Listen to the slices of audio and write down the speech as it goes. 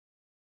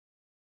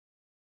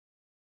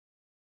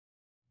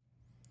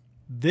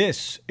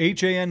This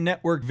HAN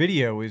Network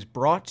video is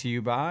brought to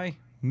you by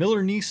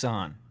Miller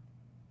Nissan.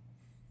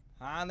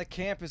 On the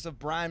campus of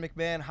Brien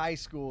McMahon High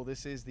School,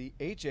 this is the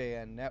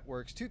HAN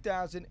Network's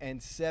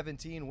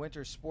 2017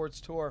 Winter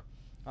Sports Tour.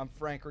 I'm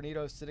Frank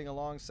Renito, sitting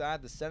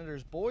alongside the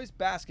Senators boys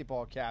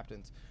basketball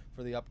captains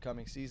for the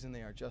upcoming season.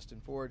 They are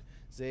Justin Forde,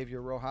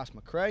 Xavier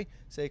Rosas-McCare,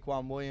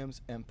 Saquon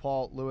Williams, and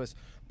Paul Lewis.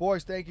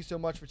 Boys, thank you so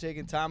much for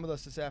taking time with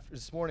us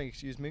this morning.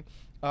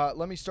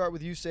 Let me start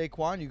with you,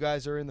 Saquon. You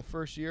guys are in the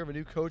first year of a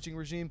new coaching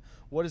regime.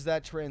 What has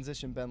that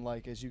transition been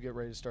like as you get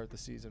ready to start the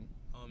season?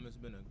 It's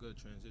been a good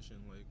transition.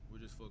 Like, we're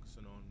just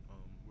focusing on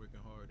working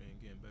hard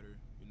and getting better.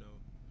 You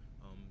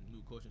know,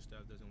 new coaching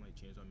staff doesn't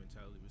change our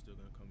mentality. We're still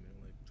gonna come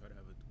in and try to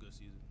have a good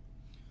season.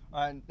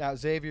 Now,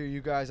 Xavier,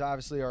 you guys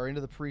obviously are into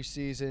the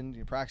preseason.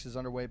 Your practice is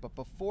underway. But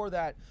before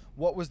that,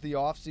 what was the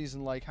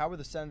offseason like? How were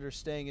the Senators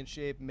staying in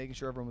shape and making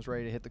sure everyone was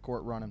ready to hit the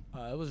court running?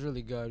 It was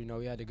really good. You know,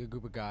 we had a good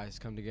group of guys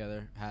come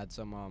together, had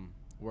some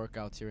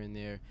workouts here and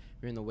there.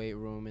 We were in the weight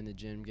room, in the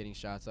gym, getting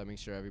shots up, making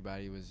sure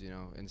everybody was,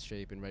 in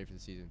shape and ready for the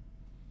season.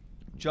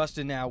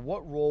 Justin, now,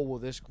 what role will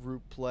this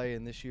group play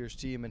in this year's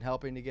team in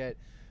helping to get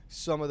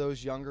some of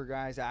those younger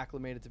guys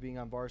acclimated to being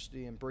on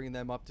varsity and bringing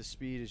them up to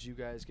speed as you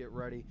guys get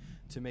ready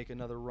to make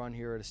another run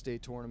here at a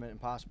state tournament and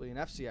possibly an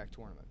FCIAC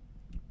tournament?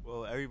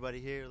 Well,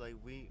 everybody here,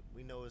 we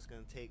know what it's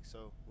going to take,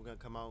 so we're going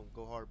to come out,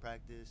 go hard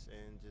practice,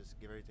 and just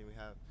give everything we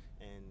have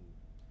and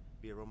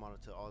be a role model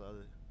to all the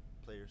other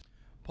players.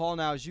 Paul,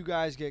 now as you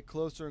guys get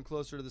closer and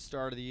closer to the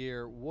start of the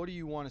year, what do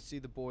you want to see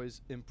the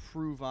boys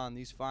improve on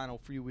these final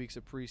few weeks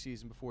of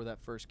preseason before that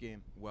first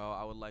game? Well,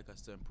 I would like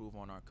us to improve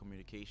on our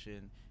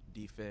communication,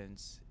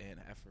 defense, and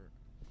effort.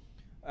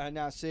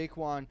 Now,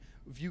 Saquon,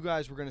 if you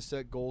guys were going to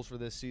set goals for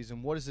this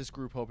season, what is this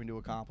group hoping to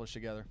accomplish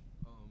together?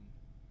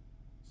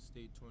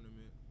 State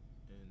tournament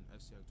and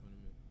FCIAC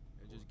tournament,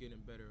 and just getting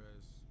better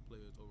as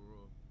players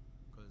overall.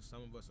 Because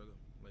some of us are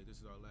this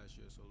is our last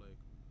year, so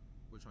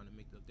we're trying to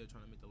they're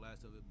trying to make the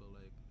last of it, but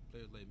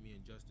players like me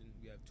and Justin,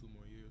 we have 2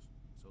 more years,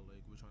 so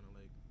we're trying to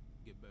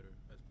get better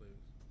as players.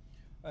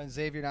 And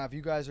Xavier, now if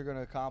you guys are going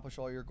to accomplish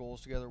all your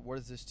goals together, what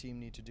does this team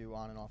need to do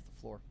on and off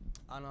the floor?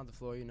 On and off the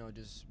floor,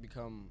 just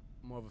become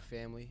more of a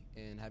family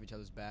and have each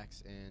other's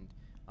backs, and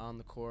on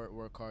the court,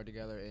 work hard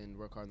together and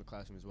work hard in the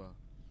classroom as well.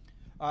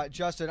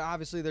 Justin,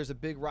 obviously there's a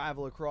big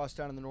rival across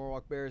town in the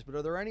Norwalk Bears, but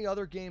are there any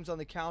other games on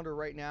the calendar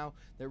right now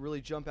that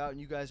really jump out and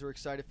you guys are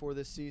excited for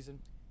this season?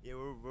 Yeah,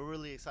 we're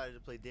really excited to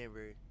play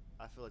Danbury.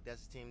 I feel like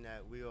that's a team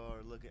that we're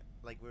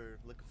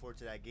looking forward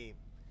to that game.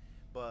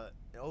 But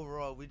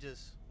overall,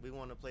 we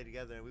want to play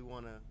together, and we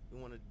want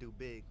to do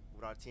big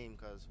with our team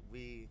because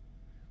we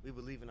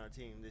believe in our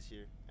team this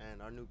year,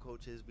 and our new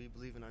coaches. We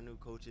believe in our new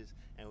coaches,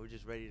 and we're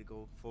just ready to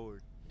go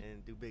forward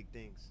and do big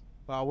things.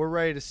 Well, we're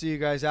ready to see you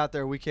guys out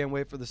there. We can't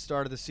wait for the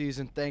start of the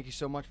season. Thank you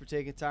so much for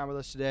taking time with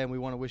us today, and we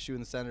want to wish you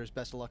and the Senators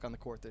best of luck on the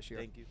court this year.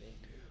 Thank you. Thank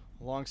you.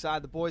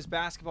 Alongside the boys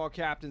basketball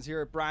captains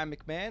here at Brien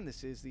McMahon,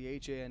 this is the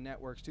HAN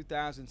Network's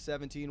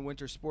 2017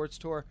 Winter Sports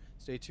Tour.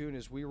 Stay tuned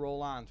as we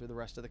roll on through the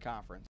rest of the conference.